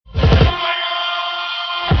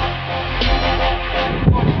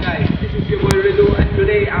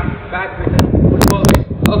today I'm back with a football.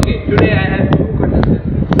 Okay, today I have two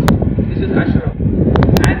contestants. This is Ashraf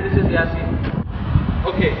and this is Yasin.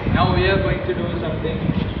 Okay, now we are going to do something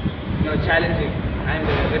challenging, and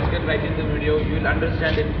let's get right into the video. You will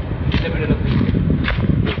understand it in the middle of the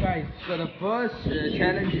video. So guys, so the first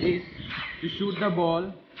challenge is to shoot the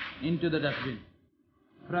ball into the dustbin.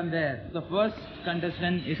 From there, the first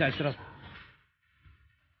contestant is Ashraf.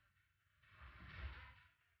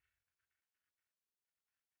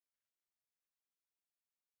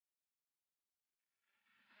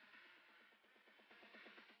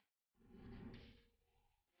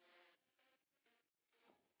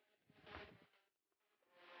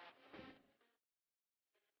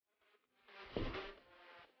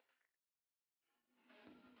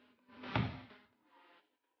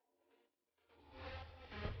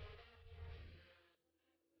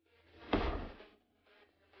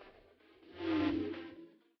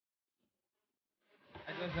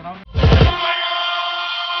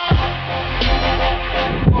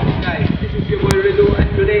 Guys, this is your boy Ridu, and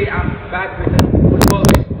today I'm back with a football.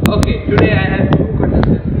 Okay, today I have two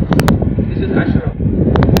contestants. This is Ashraf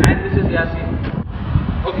and this is Yasin.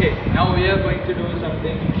 Okay, now we are going to do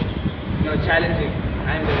something challenging,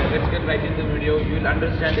 and let's get right into the video. You will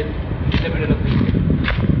understand it in the middle of the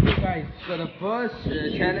video. So guys, so the first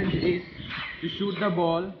challenge is to shoot the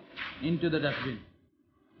ball into the dustbin.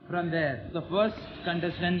 From there, the first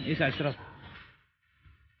contestant is Ashraf.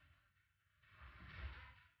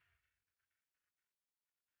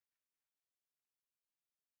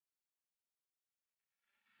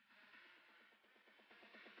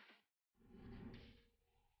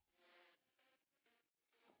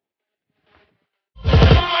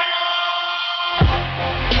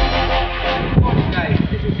 Guys,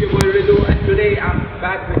 this is your boy Ridu, and today I'm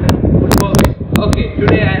back with a football. Okay,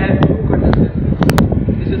 today I have two contestants.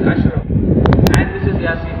 This is Ashraf and this is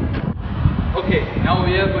Yasin. Okay, now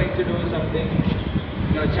we are going to do something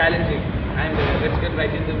challenging, and let's get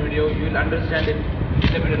right into the video. You will understand it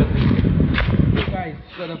in the middle of the video. So guys,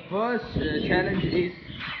 so the first challenge is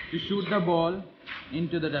to shoot the ball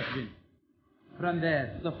into the dustbin. From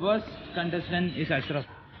there, the first contestant is Ashraf.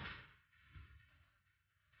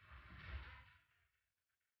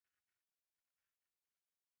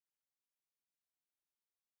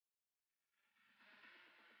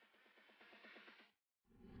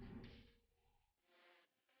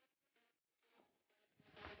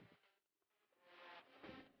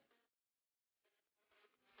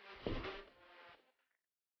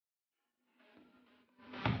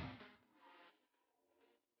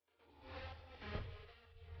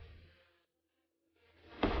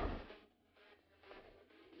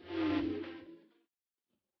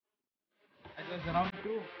 It was round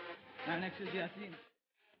 2, and next is Yasin.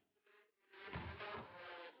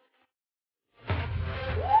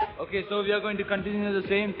 Okay, so we are going to continue the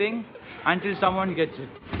same thing until someone gets it.